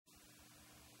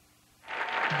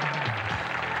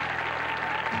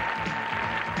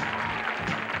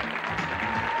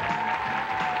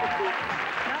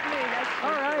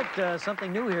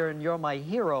something new here in You're My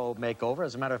Hero Makeover.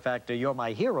 As a matter of fact, You're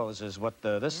My Heroes is what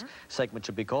this segment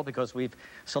should be called, because we've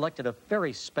selected a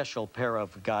very special pair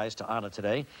of guys to honor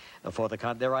today for the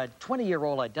con. They're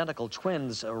 20-year-old identical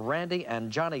twins, Randy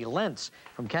and Johnny Lentz,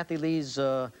 from Kathy Lee's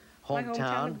hometown. My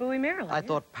hometown of Bowie, Maryland. I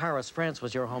thought Paris, France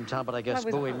was your hometown, but I guess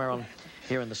Bowie, Maryland,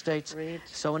 here in the States.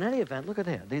 So in any event, look at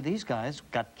there. These guys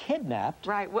got kidnapped.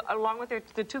 Right, well, along with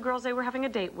the two girls they were having a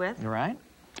date with. Right.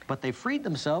 But they freed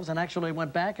themselves and actually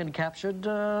went back and captured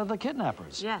the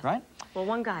kidnappers. Yes. Right? Well,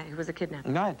 one guy who was a kidnapper.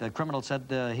 Right. The criminal said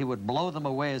he would blow them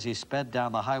away as he sped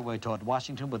down the highway toward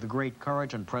Washington with great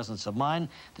courage and presence of mind.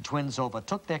 The twins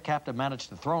overtook their captor, managed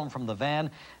to throw him from the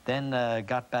van, then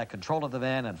got back control of the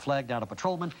van and flagged down a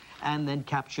patrolman, and then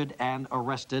captured and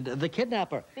arrested the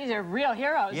kidnapper. These are real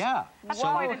heroes. Yeah. That's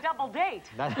quite a double date.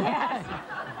 Yes.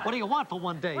 What do you want for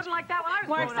one date? Wasn't like that when I was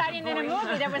More exciting than a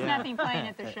movie. There was nothing playing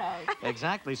at the show.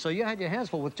 Exactly. So you had your hands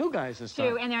full with two guys this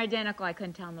time. Two, and they're identical. I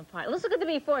couldn't tell them apart. Let's look at the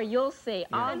before. You'll see.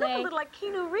 They look a little like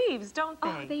Keanu Reeves, don't they?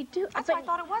 Oh, they do. That's what I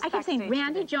thought it was. I kept saying, backstage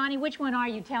Randy, today. Johnny, which one are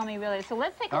you? Tell me, really. So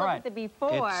let's take a look at the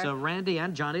before. It's Randy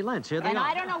and Johnny Lentz. Here they are. And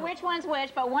I don't know which one's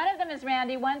which, but one of them is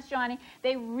Randy, one's Johnny.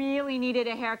 They really needed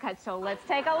a haircut, so let's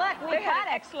take a look. We got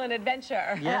an excellent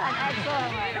adventure. Yeah. An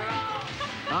excellent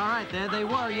one. All right, there they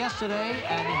were yesterday,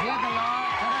 and here they are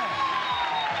today.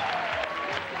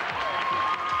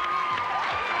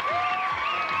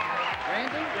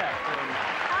 Randy? Yeah.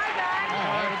 Hi, guys. Oh,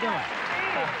 how are you doing?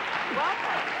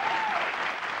 Welcome.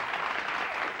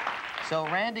 So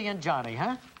Randy and Johnny,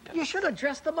 huh? You should have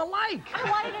dressed them alike. I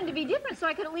wanted them to be different so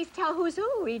I could at least tell who's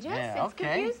who, Regis. Yeah, It's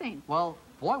confusing. Well,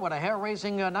 boy, what a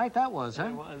hair-raising night that was, huh?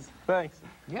 It was. Thanks.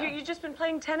 Yeah. You just been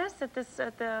playing tennis at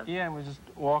the... Yeah, and we're just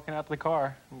walking out to the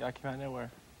car. And I came out of nowhere.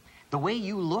 The way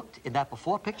you looked in that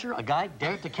before picture, a guy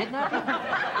dared to kidnap you?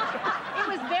 It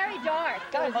was very dark.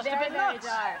 Guy It was must have very, been very nuts.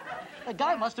 dark. The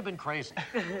guy must have been crazy.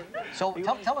 So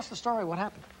tell us the story. What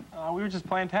happened? We were just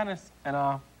playing tennis,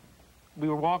 and we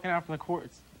were walking out from the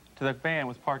courts to the van.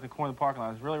 Was parked in the corner of the parking lot.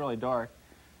 It was really, really dark.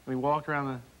 And we walked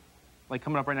around like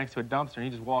coming up right next to a dumpster, and he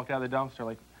just walked out of the dumpster,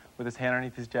 like, with his hand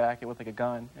underneath his jacket with, like, a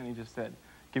gun. And he just said,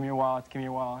 "Give me your wallets, give me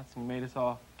your wallets." And he made us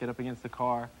all get up against the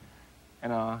car.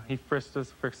 And he frisked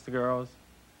us, frisked the girls.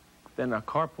 Then a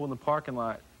car pulled in the parking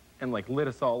lot and, like, lit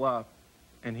us all up.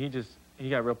 And he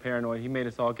got real paranoid. He made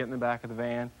us all get in the back of the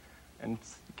van and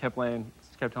kept telling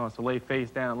us to lay face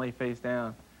down, lay face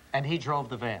down. And he drove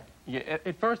the van? Yeah,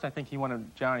 at first I think he wanted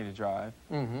Johnny to drive.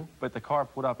 Mm-hmm. But the car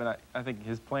pulled up, and I think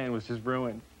his plan was just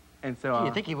ruined. And so...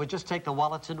 you think he would just take the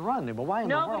wallets and run? Well, why in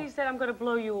the world? Nobody said, "I'm going to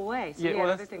blow you away." So yeah, well,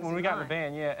 that's everything's when we got in the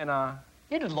van, yeah, and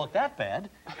He didn't look that bad.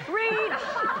 Read!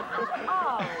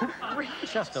 Oh, Read.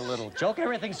 Just a little joke.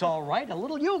 Everything's all right. A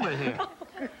little humor here.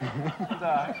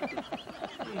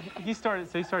 he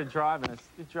started driving us.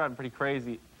 He's driving pretty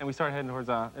crazy, and we started heading towards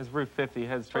it's Route 50,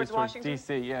 heads straight towards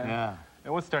D.C. Yeah.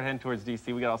 And once we started heading towards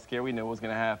D.C., we got all scared. We knew what was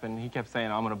going to happen. He kept saying,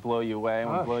 "I'm going to blow you away. I'm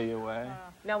going to blow you away."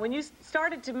 Now, when you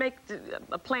started to make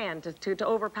a plan to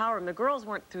overpower him, the girls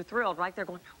weren't too thrilled, right? They're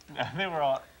going... They were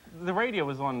all... The radio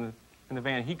was on in the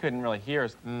van. He couldn't really hear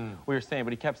us. We were saying,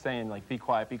 but he kept saying, like, "Be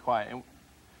quiet, be quiet." And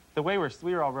the way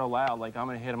we were all real loud, like, "I'm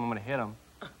going to hit him, I'm going to hit him."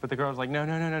 But the girls were like, no,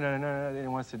 no, no, no, no, no, no. They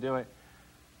didn't want us to do it.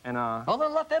 And, well,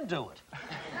 then let them do it.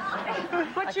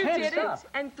 But you did it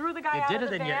and threw the guy out of the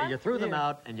van? You did it, and you threw them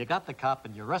out, and you got the cop,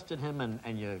 and you arrested him,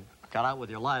 and you got out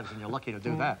with your lives, and you're lucky to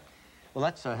do that. Well,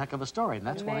 that's a heck of a story, and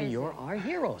that's why you're our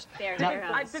heroes. They're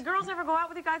heroes. Did girls ever go out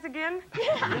with you guys again?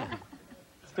 Yeah.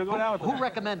 Still going out with Who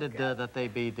recommended that they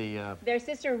be the... Their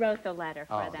sister wrote the letter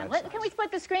for them. Can we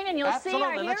split the screen and you'll see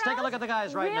our heroes? Let's take a look at the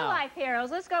guys right now. Real-life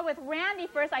heroes. Let's go with Randy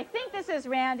first. I think this is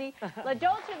Randy. La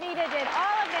Dolce Vita did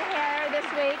all of the hair this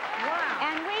week. Wow.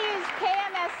 And we use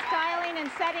KMS styling and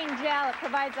setting gel. It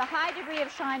provides a high degree of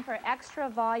shine for extra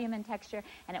volume and texture,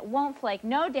 and it won't flake.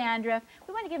 No dandruff.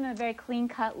 We want to give him a very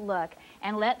clean-cut look.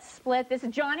 And let's split. This is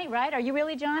Johnny, right? Are you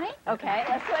really Johnny? Okay,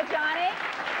 let's split Johnny.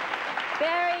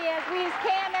 There he is. We used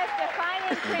KMS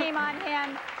Defining Cream on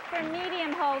him for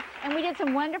medium hold. And we did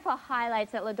some wonderful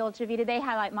highlights at La Dolce Vita. They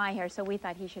highlight my hair, so we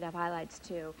thought he should have highlights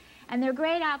too. And their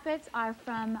great outfits are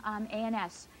from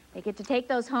A&S. They get to take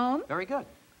those home. Very good.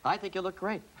 I think you look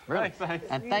great. Really. Thanks.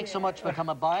 And thanks so much for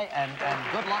coming by, and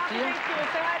good luck to you. Thank you.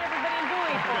 Say hi to everybody in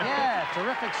Bowie for us. Yeah,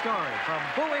 terrific story from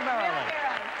Bowie, Maryland.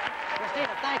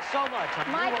 Christina, thanks so much.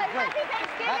 Michael, happy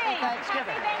Thanksgiving. Happy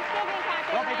Thanksgiving. Happy Thanksgiving,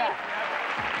 Kathy. We'll be back.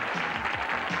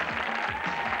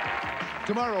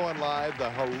 Tomorrow on Live,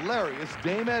 the hilarious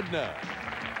Dame Edna.